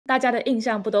大家的印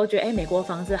象不都觉得美国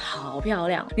房子好漂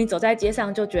亮，你走在街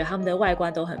上就觉得他们的外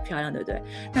观都很漂亮，对不对？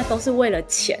那都是为了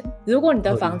钱。如果你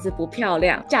的房子不漂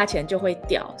亮，价钱就会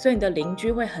掉，所以你的邻居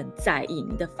会很在意，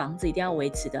你的房子一定要维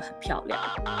持得很漂亮。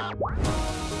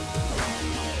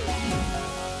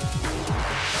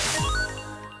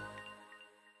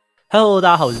Hello， 大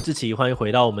家好，我是志祺，欢迎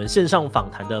回到我们线上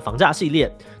访谈的房价系列。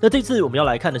那这次我们要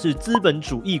来看的是资本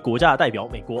主义国家的代表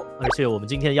美国，而且我们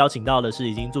今天邀请到的是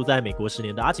已经住在美国10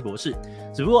年的阿淇博士。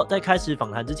只不过在开始访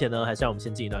谈之前呢，还是让我们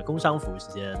先进一段工商服务时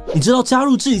间。你知道加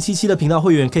入志祺七七的频道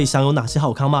会员可以享有哪些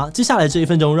好康吗？接下来这1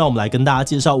分钟，让我们来跟大家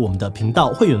介绍我们的频道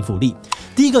会员福利。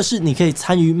第一个是你可以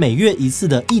参与每月1次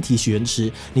的议题许愿池，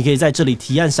你可以在这里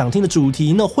提案想听的主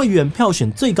题，那会员票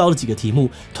选最高的几个题目，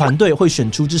团队会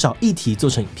选出至少1题做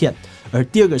成影片。而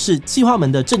第二个是企划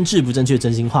们的政治不正确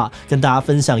真心话，跟大家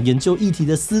分享研究议题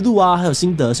的思路啊，还有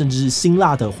心得，甚至是辛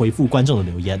辣的回复观众的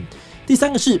留言。第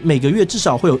三个是每个月至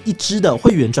少会有1支的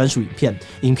会员专属影片，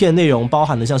影片内容包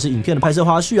含了像是影片的拍摄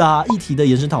花絮啊、议题的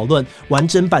延伸讨论、完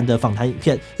整版的访谈影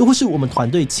片，又或是我们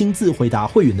团队亲自回答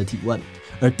会员的提问。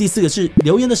而第4个是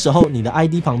留言的时候，你的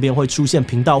ID 旁边会出现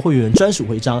频道会员专属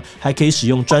徽章，还可以使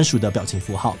用专属的表情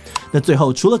符号。那最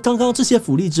后，除了刚刚这些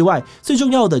福利之外，最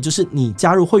重要的就是你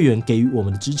加入会员给予我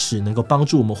们的支持，能够帮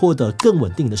助我们获得更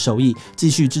稳定的收益，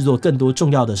继续制作更多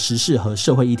重要的时事和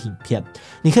社会议题影片。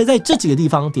你可以在这几个地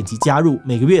方点击加入，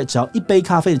每个月只要1杯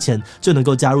咖啡的钱就能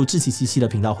够加入志祺七七的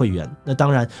频道会员。那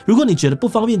当然，如果你觉得不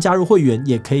方便加入会员，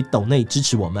也可以抖内支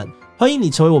持我们。欢迎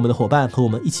你成为我们的伙伴，和我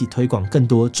们一起推广更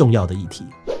多重要的议题。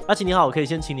阿淇你好，我可以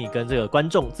先请你跟这个观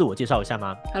众自我介绍一下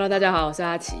吗？ Hello， 大家好，我是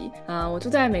阿淇。我住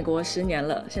在美国10年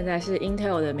了，现在是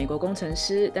Intel 的美国工程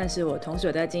师，但是我同时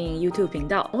有在经营 YouTube 频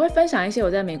道，我会分享一些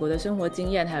我在美国的生活经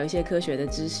验，还有一些科学的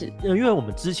知识。因为我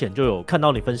们之前就有看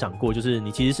到你分享过，就是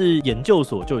你其实是研究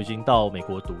所就已经到美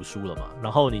国读书了嘛，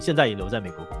然后你现在也留在美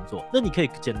国工作，那你可以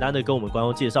简单的跟我们观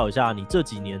众介绍一下你这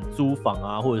几年租房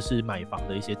啊，或者是买房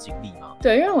的一些经历吗？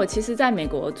对，因为我其实在美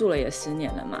国住了也10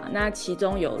年了嘛，那其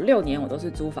中有6年我都是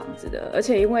租房子的，而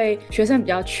且因为学生比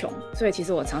较穷，所以其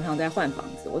实我常常在换房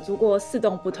子，我租过4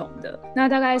栋不同的。那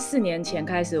大概4年前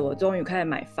开始，我终于开始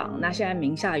买房，那现在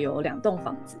名下有2栋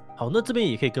房子。好，那这边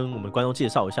也可以跟我们观众介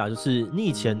绍一下，就是你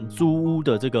以前租屋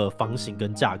的这个房型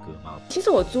跟价格吗？其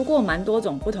实我租过蛮多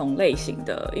种不同类型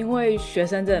的，因为学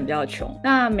生真的比较穷。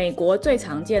那美国最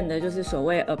常见的就是所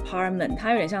谓 apartment，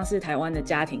 它有点像是台湾的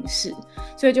家庭式，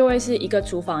所以就会是一个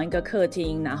厨房、一个客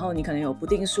厅，然后你可能有不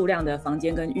定数量的房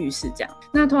间跟浴室这样。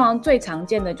那通常最常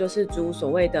见的就是租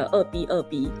所谓的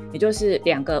2B，也就是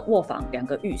2个卧房、2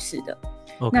个浴室的。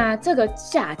Okay. 那这个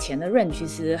价钱的 range 其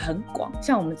实很广，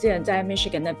像我们之前在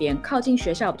Michigan 那边靠近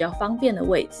学校比较方便的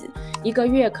位置，一个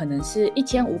月可能是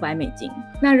1500美金。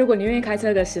那如果你愿意开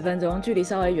车个10分钟，距离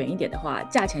稍微远一点的话，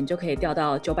价钱就可以掉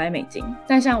到900美金。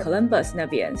但像 Columbus 那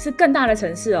边是更大的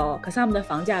城市哦，可是他们的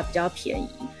房价比较便宜，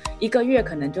一个月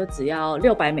可能就只要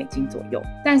600美金左右。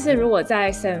但是如果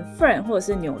在 San Fran 或者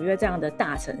是纽约这样的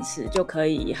大城市，就可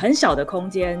以很小的空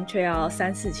间却要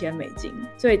3-4千美金，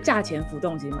所以价钱浮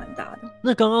动其实蛮大的。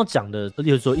那刚刚讲的，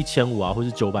例如说1500啊，或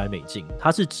是900美金，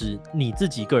它是指你自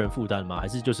己个人负担吗？还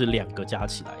是就是2个加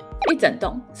起来？一整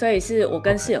栋，所以是我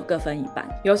跟室友各分一半。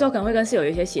有时候可能会跟室友有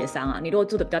一些协商啊，你如果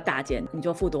住的比较大间，你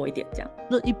就付多一点这样。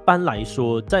那一般来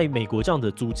说，在美国这样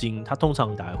的租金，它通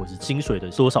常大概会是薪水的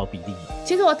多少比例呢？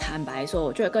其实我坦白说，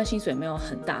我觉得跟薪水没有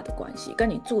很大的关系，跟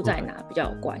你住在哪比较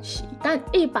有关系。但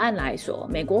一般来说，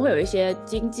美国会有一些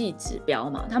经济指标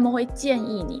嘛，他们会建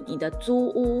议你的租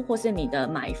屋或是你的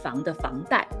买房的房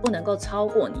贷不能够超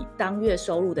过你当月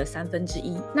收入的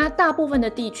1/3。那大部分的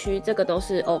地区这个都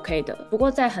是 OK 的，不过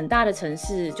在很大的城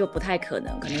市就不太可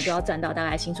能，可能就要占到大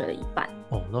概薪水的1半。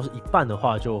哦，要是1半的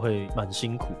话就会蛮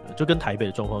辛苦的，就跟台北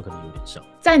的状况可能有点像。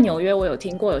在纽约我有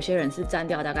听过有些人是占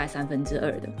掉大概2/3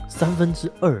的。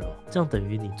2/3哦，这样等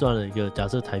于你赚了一个假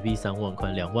设台币3万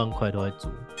块，2万块都在租。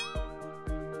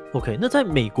OK， 那在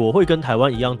美国会跟台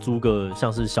湾一样租个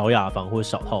像是小雅房或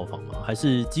小套房吗？还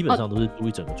是基本上都是租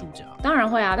一整个住家？当然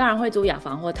会啊，当然会租雅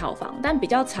房或套房，但比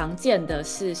较常见的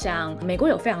是像美国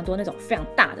有非常多那种非常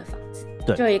大的房子。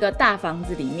就一个大房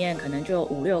子里面可能就有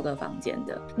5-6个房间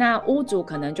的，那屋主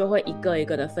可能就会一个一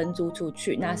个的分租出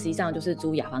去，那实际上就是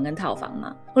租雅房跟套房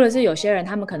嘛，或者是有些人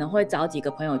他们可能会找几个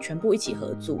朋友全部一起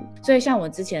合租，所以像我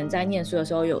之前在念书的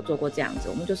时候有做过这样子，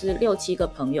我们就是6-7个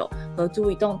朋友合租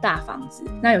一栋大房子，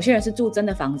那有些人是住真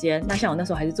的房间，那像我那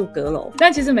时候还是住阁楼，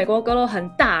但其实美国阁楼很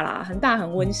大啦，很大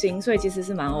很温馨，所以其实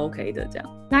是蛮 OK 的这样。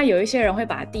那有一些人会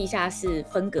把地下室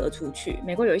分隔出去，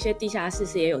美国有一些地下室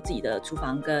是也有自己的厨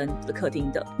房跟客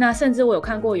厅的。那甚至我有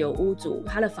看过有屋主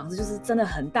他的房子就是真的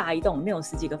很大一栋，里面有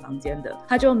10几个房间的，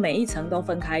他就每一层都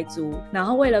分开租，然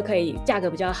后为了可以价格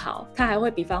比较好，他还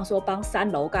会比方说帮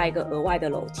3楼盖一个额外的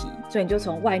楼梯，所以你就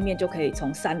从外面就可以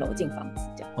从3楼进房子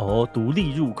这样。哦，独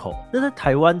立入口。那在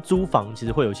台湾租房其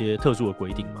实会有一些特殊的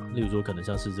规定嘛？例如说可能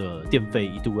像是这个电费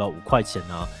一度要5块钱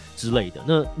啊之类的。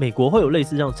那美国会有类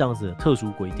似像这样子的特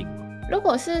殊规定吗？如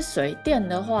果是水电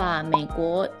的话，美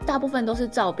国大部分都是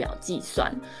照表计算。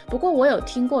不过我有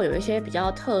听过有一些比较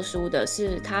特殊的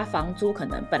是，它房租可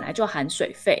能本来就含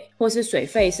水费，或是水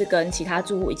费是跟其他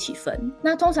住户一起分。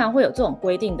那通常会有这种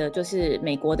规定的，就是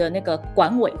美国的那个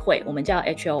管委会，我们叫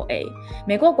HOA。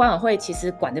美国管委会其实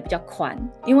管得比较宽，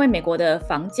因为美国的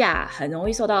房价很容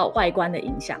易受到外观的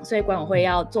影响，所以管委会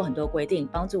要做很多规定，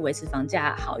帮助维持房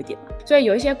价好一点嘛。所以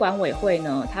有一些管委会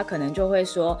呢，他可能就会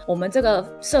说，我们这个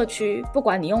社区不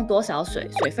管你用多少水，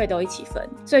水费都一起分，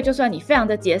所以就算你非常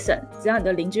的节省，只要你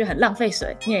的邻居很浪费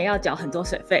水，你也要缴很多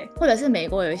水费。或者是美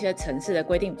国有一些城市的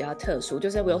规定比较特殊，就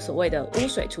是有所谓的污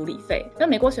水处理费。那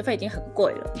美国水费已经很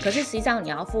贵了，可是实际上你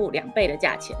要付2倍的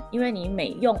价钱，因为你每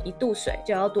用1度水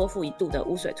就要多付1度的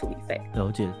污水处理费。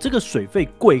了解，这个水费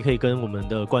贵可以跟我们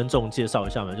的观众介绍一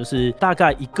下吗？就是大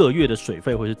概1个月的水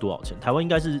费会是多少钱？台湾应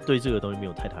该是对这个东西没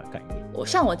有太大的概念。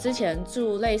像我之前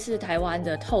住类似台湾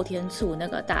的透天厝那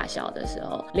个大小的时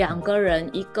候，2个人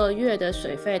1个月的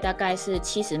水费大概是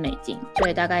70美金，所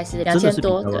以大概是2000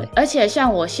多。对，而且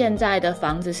像我现在的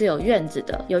房子是有院子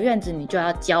的，有院子你就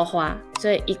要浇花，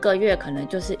所以1个月可能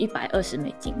就是120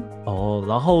美金。哦，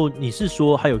然后你是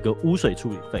说还有个污水处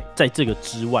理费，在这个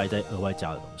之外再额外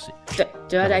加的东西？对，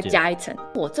就要再加一层。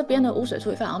我这边的污水处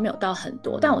理费好像没有到很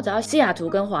多，但我知道西雅图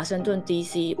跟华盛顿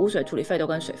DC 污水处理费都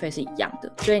跟水费是一样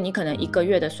的，所以你可能1个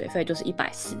月的水费就是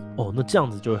140。哦，那这样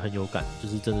子就会很有感，就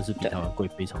是真的是比台湾贵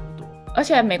非常的多。而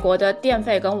且美国的电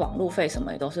费跟网路费什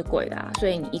么也都是贵的啊，所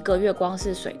以你1个月光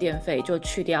是水电费就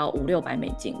去掉500-600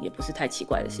美金，也不是太奇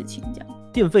怪的事情。这样，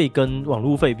电费跟网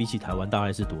路费比起台湾大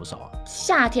概是多少啊？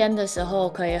夏天的时候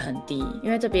可以很低，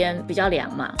因为这边比较凉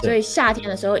嘛，所以夏天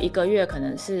的时候1个月可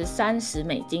能是30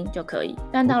美金就可以。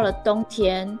但到了冬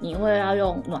天，你会要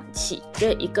用暖气，所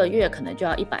以1个月可能就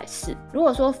要140。如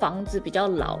果说房子比较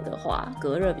老的话，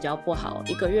隔热比较不好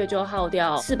，1个月就耗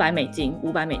掉400美金、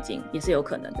500美金也是有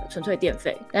可能的，纯粹电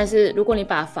费。但是如果你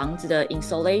把房子的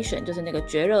insulation 就是那个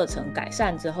绝热层改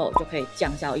善之后，就可以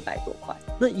降到100多块。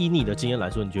那以你的经验来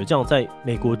说，你觉得这样在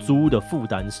美国租屋的负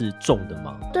担是重的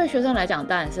吗？对学生来讲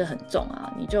当然是很重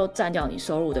啊，你就占掉你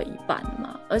收入的1半了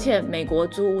嘛。而且美国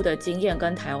租屋的经验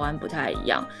跟台湾不太一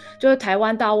样，就是台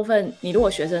湾大部分你如果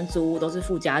学生租屋都是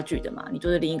附家具的嘛，你就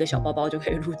是拎一个小包包就可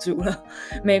以入住了。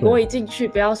美国一进去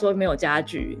不要说没有家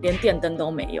具，连电灯都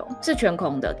没有，是全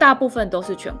空的，大部分都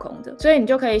是全空的。所以你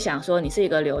就可以想说，你是一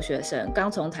个留学生，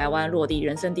刚从台湾落地，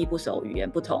人生地不熟，语言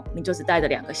不同，你就只带着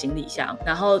2个行李箱，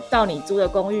然后到你租的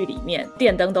公寓里面，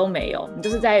电灯都没有，你就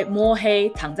是在摸黑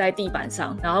躺在地板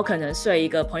上，然后可能睡一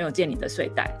个朋友借你的睡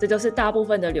袋。这就是大部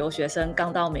分的留学生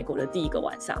刚到美国的第1个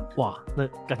晚上。哇，那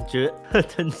感觉很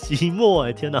寂寞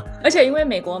哎，天哪！而且因为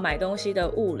美国买东西的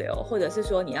物流，或者是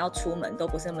说你要出门都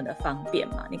不是那么的方便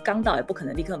嘛，你刚到也不可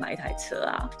能立刻买一台车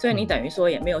啊，所以你等于说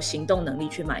也没有行动能力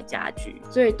去买家具，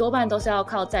所以多半都是要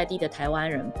靠在地的台湾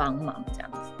人帮忙这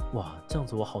样子。哇，这样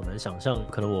子我好难想象，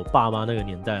可能我爸妈那个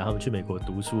年代，他们去美国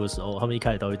读书的时候，他们一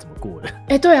开始到底怎么过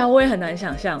的？对啊，我也很难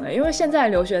想象因为现在的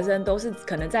留学生都是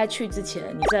可能在去之前，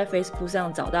你在 Facebook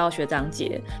上找到学长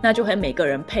姐，那就会每个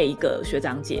人配一个学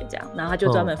长姐这样，然后他就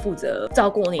专门负责照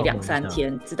顾你2-3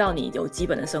天，直到你有基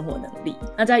本的生活能力。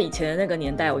那在以前的那个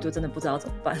年代，我就真的不知道怎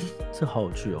么办。这好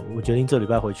有趣哦！我决定这礼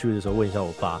拜回去的时候问一下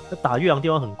我爸，那打越洋电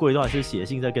话很贵，都还是写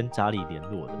信在跟家里联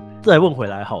络的。再问回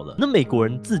来好了，那美国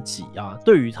人自己啊，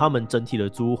对于他们整体的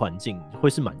租屋环境会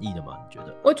是满意的吗？你觉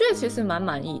得？我觉得其实蛮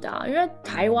满意的啊，因为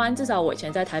台湾至少我以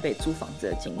前在台北租房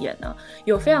子的经验呢，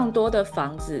有非常多的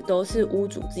房子都是屋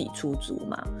主自己出租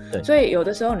嘛，所以有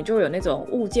的时候你就会有那种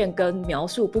物件跟描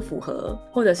述不符合，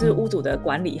或者是屋主的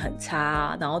管理很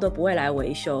差，然后都不会来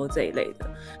维修这一类的。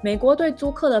美国对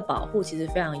租客的保护其实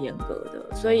非常严格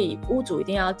的，所以屋主一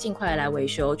定要尽快来维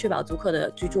修，确保租客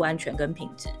的居住安全跟品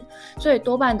质，所以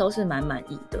多半都是蛮满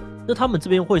意的。那他们这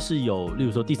边会是有例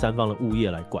如说第三方的物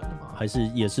业来管的吗？还是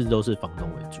也是都是房东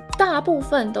为主？大部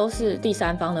分都是第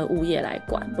三方的物业来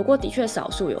管，不过的确少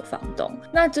数有房东。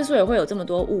那之所以会有这么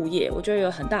多物业，我觉得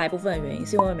有很大一部分的原因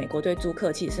是因为美国对租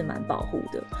客其实是蛮保护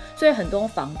的，所以很多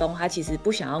房东他其实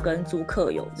不想要跟租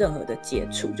客有任何的接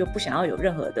触，就不想要有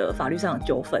任何的法律上的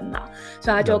纠纷啦，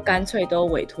所以他就干脆都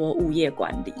委托物业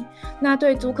管理。那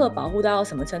对租客保护到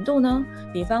什么程度呢？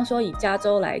比方说以加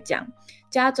州来讲，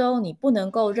加州你不能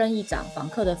够任意涨房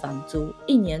客的房租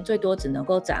，1年最多只能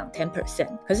够涨 10%， 10%，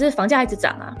 可是房价一直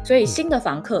涨啊，所以新的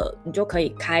房客你就可以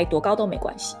开多高都没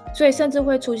关系，所以甚至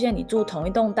会出现你住同一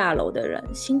栋大楼的人，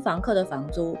新房客的房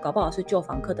租搞不好是旧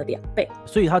房客的2倍，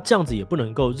所以他这样子也不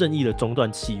能够任意的中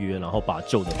断契约，然后把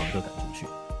旧的房客赶出去。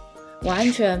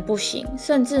完全不行，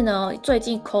甚至呢，最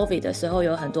近 COVID 的时候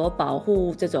有很多保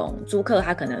护这种租客，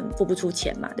他可能付不出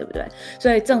钱嘛，对不对？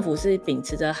所以政府是秉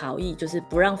持着好意，就是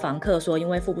不让房客说因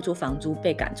为付不出房租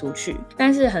被赶出去。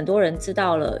但是很多人知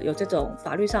道了有这种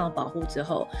法律上的保护之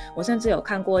后，我甚至有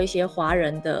看过一些华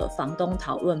人的房东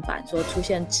讨论版，说出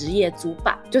现职业租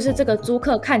霸，就是这个租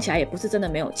客看起来也不是真的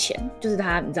没有钱，就是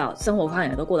他你知道生活看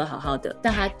起来都过得好好的，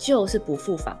但他就是不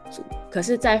付房租。可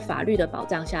是，在法律的保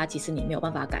障下，其实你没有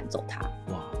办法赶走他。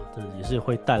哇，这也是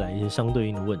会带来一些相对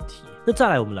应的问题。那再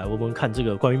来，我们来问问看这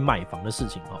个关于买房的事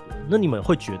情好了。那你们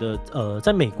会觉得，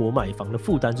在美国买房的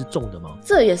负担是重的吗？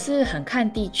这也是很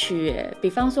看地区耶。比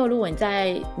方说，如果你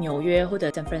在纽约或者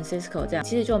San Francisco 这样，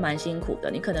其实就蛮辛苦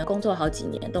的。你可能工作好几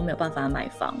年都没有办法买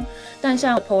房。但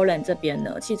像 Portland 这边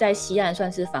呢，其实在西岸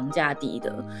算是房价低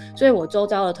的，所以我周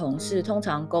遭的同事通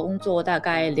常工作大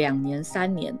概2年3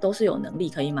年都是有能力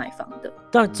可以买房的。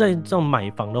但在这样买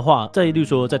房的话，例如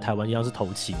说在台湾一样是头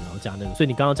期，然后加那个，所以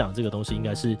你刚刚讲的这个东西应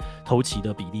该是头期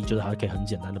的比例，就是它可以很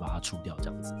简单的把它除掉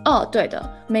这样子。哦，对的，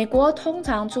美国通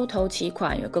常出头期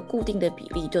款有个固定的比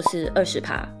例，就是 20%。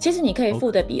其实你可以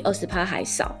付的比 20% 还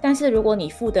少，但是如果你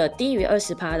付的低于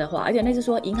 20% 的话，而且那是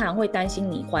说银行会担心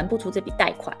你还不出这笔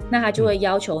贷款，那他就会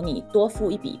要求你多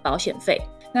付一笔保险费。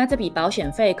那这笔保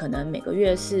险费可能每个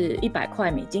月是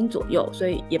$100左右，所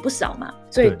以也不少嘛。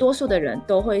所以多数的人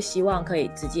都会希望可以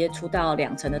直接出到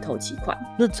2成的头期款。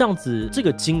那这样子，这个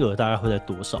金额大概会在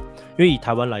多少？因为以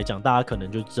台湾来讲，大家可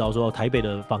能就知道说台北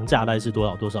的房价大概是多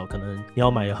少，可能你要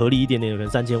买合理一点点，可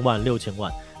能3000万、6000万。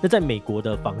那在美国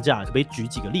的房价，可不可以举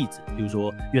几个例子？比如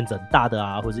说院子很大的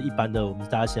啊，或者一般的，我们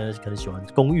大家现在可能喜欢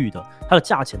公寓的，它的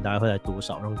价钱大概会在多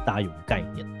少，让大家有个概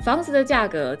念。房子的价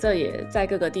格，这也在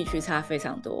各个地区差非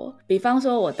常多。比方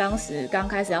说，我当时刚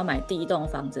开始要买第一栋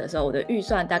房子的时候，我的预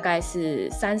算大概是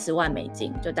$30万，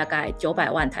就大概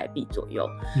900万台币左右。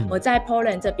我在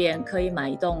Portland 这边可以买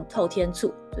一栋透天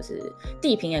厝，就是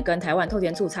地坪也跟台湾透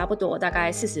天厝差不多，大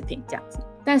概40坪这样子。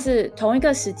但是同一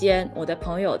个时间，我的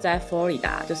朋友在佛罗里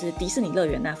达，就是迪士尼乐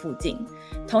园那附近，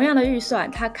同样的预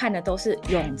算，他看的都是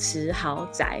泳池豪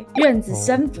宅，院子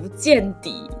深不见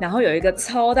底，然后有一个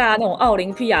超大那种奥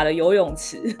林匹亚的游泳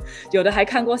池，有的还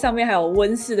看过上面还有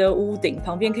温室的屋顶，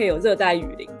旁边可以有热带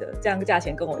雨林的，这样价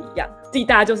钱跟我一样，地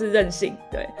大就是任性，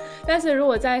对。但是如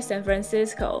果在 San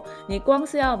Francisco， 你光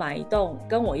是要买一栋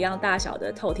跟我一样大小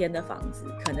的透天的房子，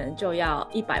可能就要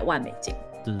$100万。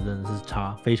这真的是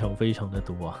差非常非常的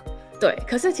多啊。对，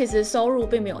可是其实收入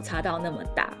并没有差到那么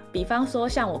大。比方说，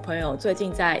像我朋友最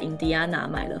近在印第安纳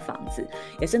买了房子，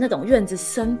也是那种院子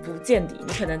深不见底，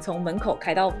你可能从门口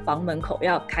开到房门口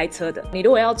要开车的。你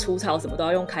如果要除草什么都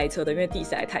要用开车的，因为地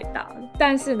实在太大了。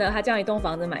但是呢，他这样一栋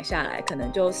房子买下来，可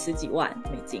能就$10几万。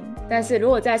但是如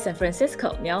果在 San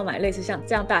Francisco， 你要买类似像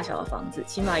这样大小的房子，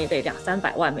起码也得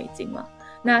200-300万美金嘛。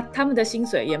那他们的薪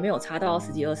水也没有差到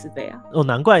10几20倍啊。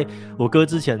难怪我哥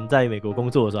之前在美国工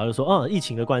作的时候，他就说，疫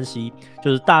情的关系，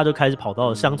就是大家就开始跑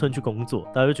到乡村去工作，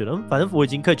大家就觉得，反正我已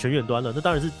经可以全远端了，那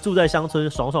当然是住在乡村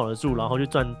爽爽的住，然后去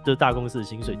赚这大公司的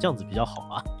薪水，这样子比较好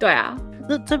啊。对啊。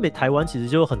那在台湾其实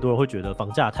就有很多人会觉得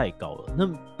房价太高了，那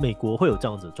美国会有这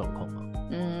样子的状况吗？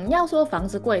要说房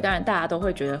子贵，当然大家都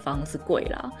会觉得房子贵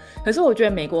啦。可是我觉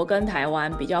得美国跟台湾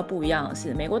比较不一样的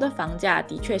是，美国的房价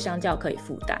的确相较可以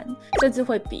负担，甚至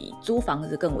会比租房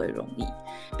子更为容易。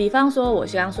比方说，我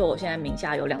刚刚说我现在名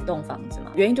下有2栋房子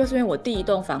嘛，原因就是因为我第一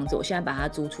栋房子我现在把它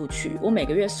租出去，我每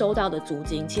个月收到的租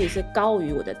金其实是高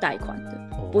于我的贷款的，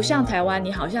不像台湾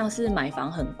你好像是买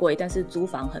房很贵，但是租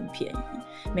房很便宜。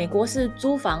美国是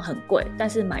租房很贵，但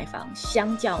是买房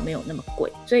相较没有那么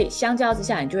贵，所以相较之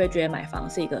下，你就会觉得买房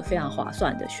是一个非常划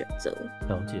算的选择。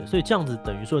了解，所以这样子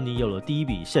等于说你有了第一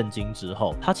笔现金之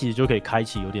后，它其实就可以开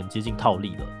启有点接近套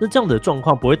利了。那这样的状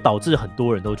况不会导致很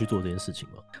多人都去做这件事情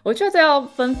吗？我觉得这要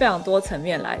分非常多层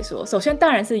面来说。首先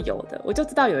当然是有的，我就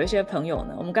知道有一些朋友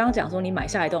呢，我们刚刚讲说你买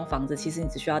下一栋房子，其实你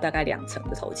只需要大概2成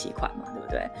的头期款嘛，对不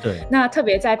对？对。那特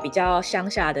别在比较乡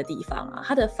下的地方啊，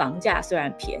它的房价虽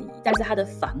然便宜，但是它的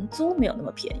房租没有那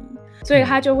么便宜，所以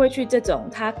他就会去这种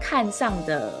他看上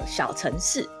的小城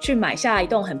市去买下一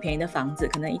栋很便宜的房子，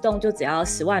可能一栋就只要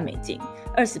$10万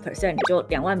，20% 你就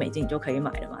$2万你就可以买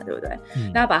了嘛，对不对？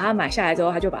那把它买下来之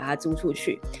后，他就把它租出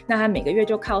去，那他每个月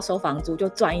就靠收房租就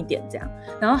赚一点这样，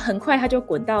然后很快他就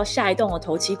滚到下一栋的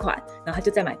头期款，然后他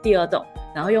就再买第2栋，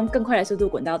然后用更快的速度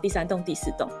滚到第3栋、第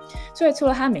4栋。所以除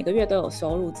了他每个月都有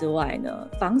收入之外呢，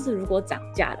房子如果涨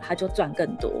价了，他就赚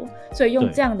更多，所以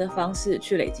用这样的方式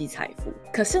去累积财富。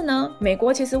可是呢，美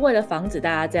国其实为了防止大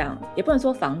家这样，也不能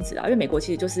说防止啊，因为美国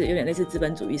其实就是有点类似资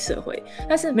本主义社会，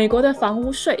但是美国的房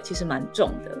屋税其实蛮重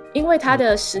的，因为它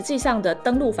的实际上的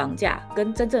登录房价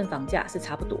跟真正房价是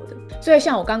差不多的。所以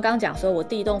像我刚刚讲说，我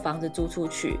第一栋房子租出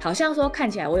去，好像说看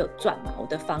起来我有赚嘛，我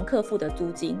的房客付的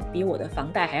租金比我的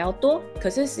房贷还要多，可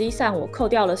是实际上我扣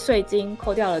掉了税金，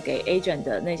扣掉了给 agent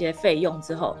的那些费用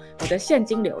之后，我的现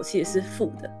金流其实是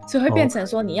负的，所以会变成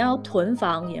说你要囤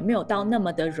房也没有到那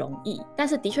么的容易，但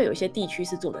是的确有一些地区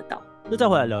是做得到。那再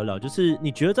回来聊一聊，就是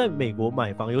你觉得在美国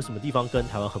买房有什么地方跟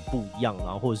台湾很不一样，然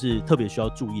后或者是特别需要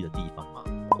注意的地方吗？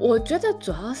我觉得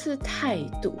主要是态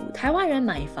度，台湾人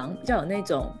买房比较有那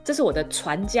种这是我的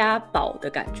传家宝的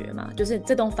感觉嘛，就是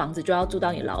这栋房子就要住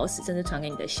到你老死，甚至传给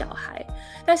你的小孩。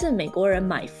但是美国人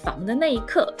买房的那一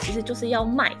刻其实就是要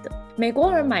卖的。美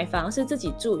国人买房是自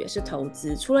己住也是投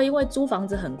资，除了因为租房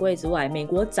子很贵之外，美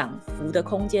国涨幅的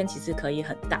空间其实可以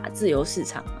很大，自由市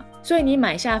场嘛。所以你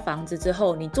买下房子之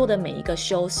后，你做的每一个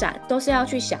修缮都是要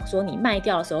去想说你卖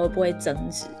掉的时候会不会增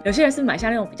值。有些人是买下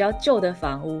那种比较旧的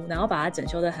房屋，然后把它整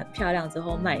修得很漂亮之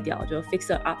后卖掉，就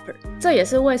fixer upper。 这也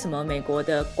是为什么美国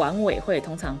的管委会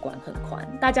通常管很宽，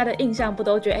大家的印象不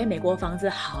都觉得美国房子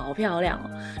好漂亮哦，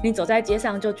你走在街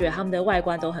上就觉得他们的外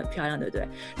观都很漂亮，对不对？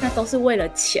那都是为了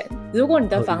钱。如果你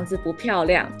的房子不漂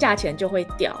亮，价钱就会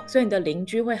掉，所以你的邻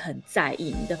居会很在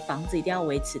意你的房子一定要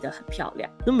维持得很漂亮。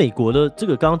那美国的这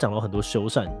个刚刚讲到很多修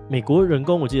缮，美国人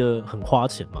工我记得很花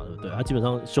钱嘛，对不对？它基本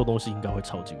上修东西应该会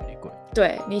超级无敌贵。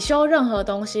对，你修任何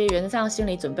东西原则上心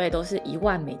理准备都是1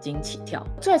万美金起跳。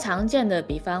最常见的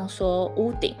比方说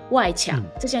屋顶、外墙，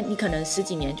这些你可能10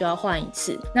几年就要换一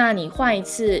次，那你换一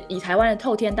次以台湾的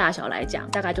透天大小来讲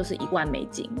大概就是1万美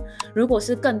金，如果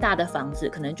是更大的房子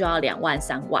可能就要2万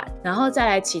3万。然后再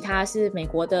来其他是美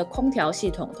国的空调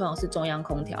系统，通常是中央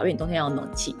空调，因为你冬天要有暖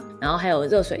气嘛，然后还有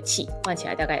热水器，换起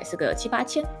来大概也是个7、8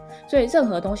千。所以任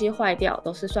何东西坏掉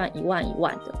都是算1万1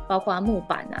万的，包括木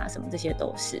板啊什么这些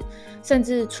都是，甚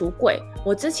至橱柜。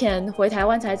我之前回台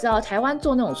湾才知道，台湾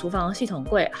做那种厨房系统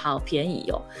柜好便宜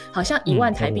哦，好像1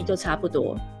万台币就差不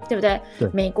多，对不对？对。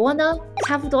美国呢，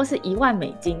差不多是1万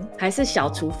美金，还是小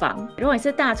厨房。如果你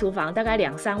是大厨房，大概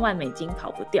2、3万美金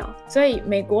跑不掉。所以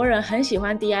美国人很喜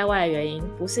欢 DIY 的原因，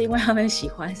不是因为他们喜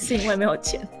欢，是因为没有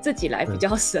钱，自己来比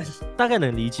较省。大概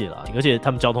能理解啦，而且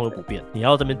他们交通又不便，你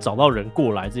要这边找到人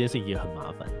过来，这件事情也很麻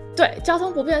烦。对，交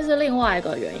通不便是另外一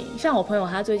个原因。像我朋友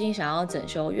他最近想要整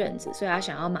修院子，所以他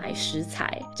想要买食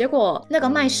材，结果那个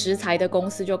卖食材的公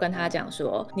司就跟他讲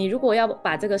说，你如果要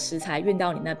把这个食材运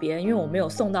到你那边，因为我没有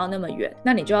送到那么远，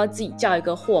那你就要自己叫一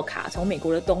个货卡从美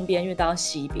国的东边运到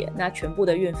西边，那全部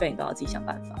的运费你都要自己想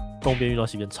办法。东边运到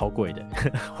西边超贵的，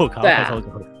货卡要超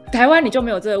贵的。台湾你就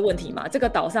没有这个问题嘛？这个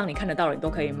岛上你看得到的你都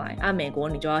可以买啊，美国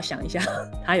你就要想一下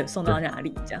它有送到哪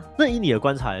里这样。那以你的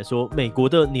观察来说，美国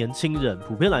的年轻人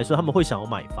普遍来说他们会想要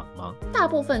买房吗？大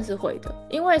部分是会的，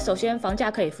因为首先房价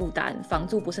可以负担，房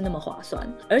租不是那么划算，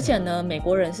而且呢美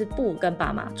国人是不跟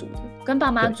爸妈住的，跟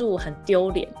爸妈住很丢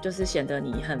脸，就是显得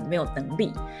你很没有能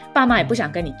力，爸妈也不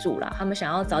想跟你住啦，他们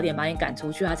想要早点把你赶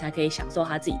出去，他才可以享受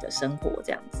他自己的生活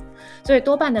这样子。所以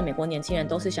多半的美国年轻人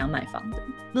都是想买房的。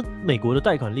那美国的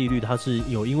贷款利率它是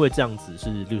有因为这样子是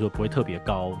例如说不会特别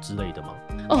高之类的吗？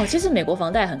哦，其实美国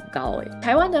房贷很高耶，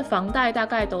台湾的房贷大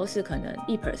概都是可能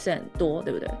1% 多，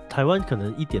对不对？台湾可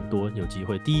能1点多有机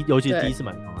会，尤其是第一次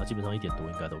买房啊，基本上1点多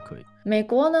应该都可以。美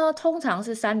国呢通常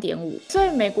是3.5，所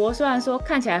以美国虽然说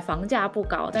看起来房价不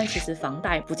高，但其实房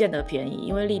贷不见得便宜，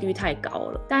因为利率太高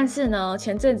了。但是呢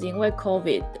前阵子因为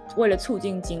COVID 为了促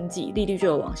进经济，利率就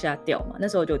有往下掉嘛，那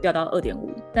时候就掉到2.5，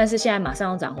但是现在马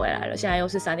上又涨回来了，现在又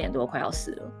是3点多快要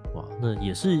4了。哇，那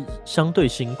也是相对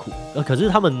辛苦，可是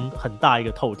他们很大一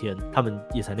个透天，他们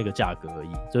也才那个价格而已，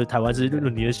所以台湾是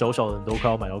你的小小的人都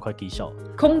快要买到快低效，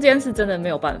空间是真的没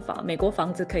有办法。美国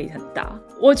房子可以很大，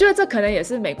我觉得这可能也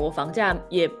是美国房价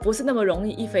也不是那么容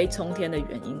易一飞冲天的原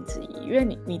因之一，因为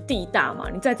你地大嘛，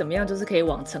你再怎么样就是可以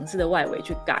往城市的外围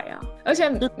去盖啊。而且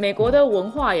美国的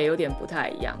文化也有点不太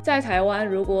一样，在台湾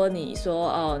如果你说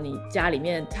哦你家里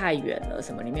面太远了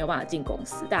什么，你没有办法进公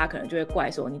司，大家可能就会怪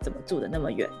说你怎么住的那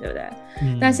么远，对不对？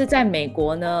但是在美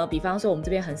国呢，比方说我们这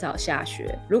边很少下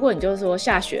雪，如果你就说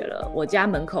下雪了，我家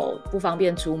门口不方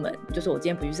便出门，就说我今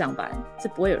天不去上班，是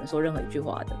不会有人说任何一句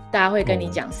话的，大家会跟你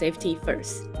讲 safety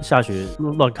first。下雪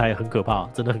乱开很可怕，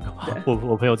真的很可怕，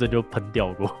我朋友真的就喷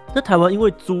掉过。那台湾因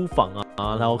为租房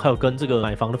啊，然后还有跟这个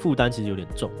买房的负担其实有点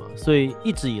重啊，所以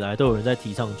一直以来都有人在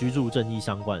提倡居住正义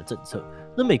相关的政策。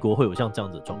那美国会有像这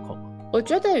样子的状况吗？我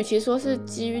觉得与其说是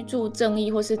居住正义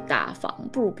或是打房，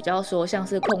不如比较说像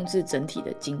是控制整体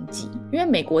的经济。因为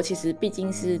美国其实毕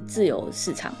竟是自由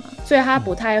市场嘛，所以他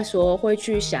不太说会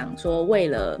去想说为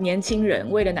了年轻人，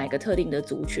为了哪个特定的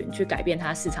族群去改变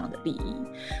他市场的利益。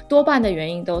多半的原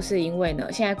因都是因为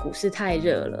呢，现在股市太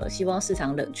热了，希望市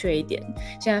场冷却一点；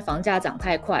现在房价涨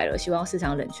太快了，希望市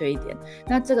场冷却一点。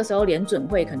那这个时候联准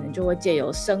会可能就会借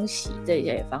由升息这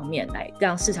些方面来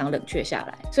让市场冷却下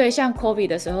来。所以像 COVID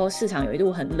的时候，市场有一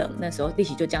度很冷，那时候利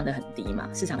息就降得很低嘛，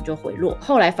市场就回落。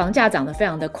后来房价涨得非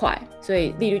常的快，所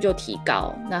以利率就提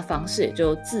高，那房市也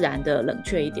就自然的冷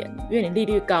却一点。因为你利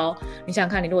率高，你想想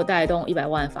看，你如果带一栋100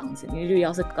万的房子，你利率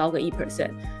要是高个 1%，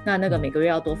 那个每个月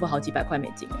要多付好几百块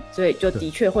美金，所以就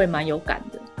的确会蛮有感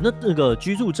的。那个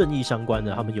居住正义相关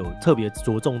的，他们有特别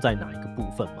着重在哪一个部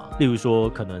分吗？例如说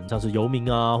可能像是游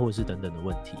民啊，或者是等等的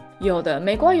问题。有的，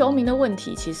美国游民的问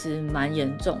题其实蛮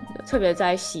严重的，特别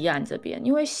在西岸这边，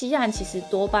因为西岸其实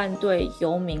多半对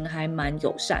游民还蛮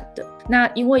友善的。那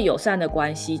因为友善的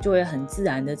关系，就会很自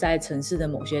然的在城市的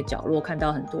某些角落看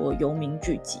到很多游民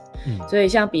聚集。所以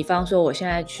像比方说我现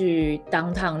在去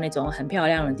downtown那种很漂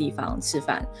亮的地方吃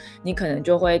饭，你可能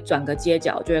就会转个街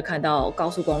角就会看到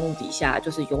高速公路底下就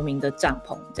是游民的帐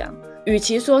篷这样。与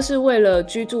其说是为了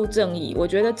居住正义，我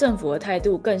觉得政府的态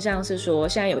度更像是说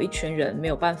现在有一群人没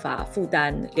有办法负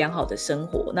担良好的生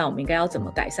活，那我们应该要怎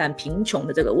么改善贫穷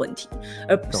的这个问题，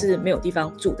而不是没有地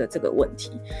方住的这个问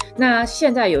题。那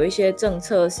现在有一些政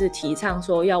策是提倡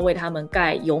说要为他们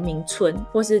盖游民村，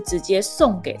或是直接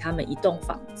送给他们一栋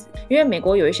房子。因为美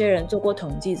国有一些人做过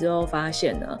统计之后发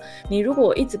现呢，你如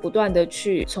果一直不断的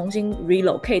去重新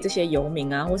relocate 这些游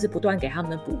民啊，或是不断给他们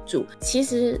的补助，其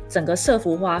实整个社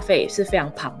福花费是非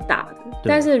常庞大的。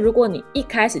但是如果你一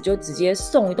开始就直接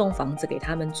送一栋房子给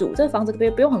他们住，这个房子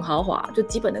不用很豪华，就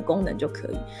基本的功能就可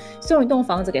以送一栋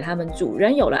房子给他们住，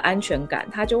人有了安全感，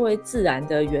他就会自然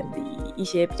的远离一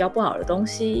些比较不好的东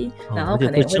西，然后可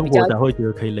能也会比较生活才会觉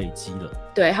得可以累积了。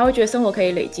对，他会觉得生活可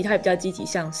以累积，他会比较积极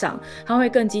向上，他会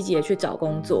更积极的去找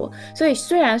工作。所以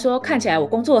虽然说看起来我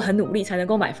工作很努力才能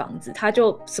够买房子，他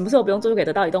就什么时候不用做就可以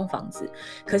得到一栋房子，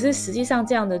可是实际上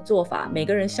这样的做法，每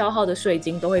个人消耗的税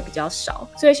金都会比较少。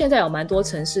所以现在有蛮多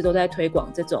城市都在推广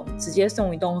这种直接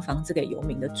送一栋房子给游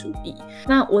民的主意。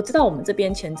那我知道我们这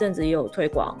边前阵子也有推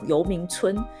广游民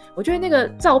村，我觉得那个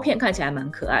照片看起来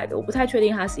蛮可爱的，我不太确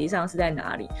定它实际上是在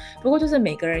哪里，不过就是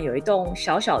每个人有一栋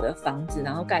小小的房子，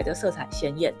然后盖得色彩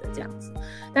鲜艳的这样子。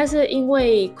但是因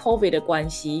为 COVID 的关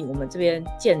系，我们这边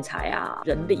建材啊、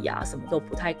人力啊什么都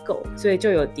不太够，所以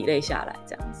就有 delay 下来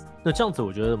这样子。那这样子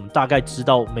我觉得我们大概知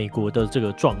道美国的这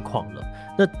个状况了。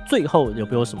那最后有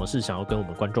没有什么事想要跟我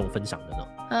们观众分享的呢？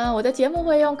我的节目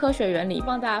会用科学原理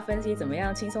帮大家分析怎么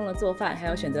样轻松的做饭，还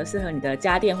有选择适合你的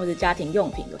家电或者家庭用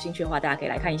品。有兴趣的话，大家可以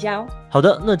来看一下哦。好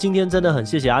的，那今天真的很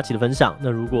谢谢阿奇的分享。那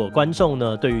如果观众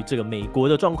呢对于这个美国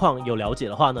的状况有了解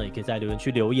的话呢，也可以在留言区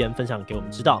留言分享给我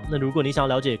们知道。那如果你想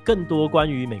要了解更多关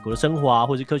于美国的生活啊，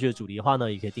或是科学主题的话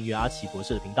呢，也可以订阅阿奇博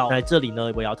士的频道。在这里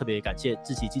呢，我也要特别感谢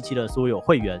志祺七七的所有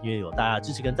会员，因为有大家的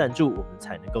支持跟赞助，我们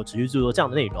才能够持续制作这样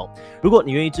的内容。如果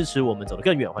你愿意支持我们走得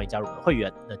更远，欢迎加入我们的会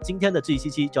员。那今天的志祺七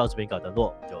七就到这边告一段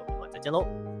落，就明晚再见喽，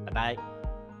拜拜。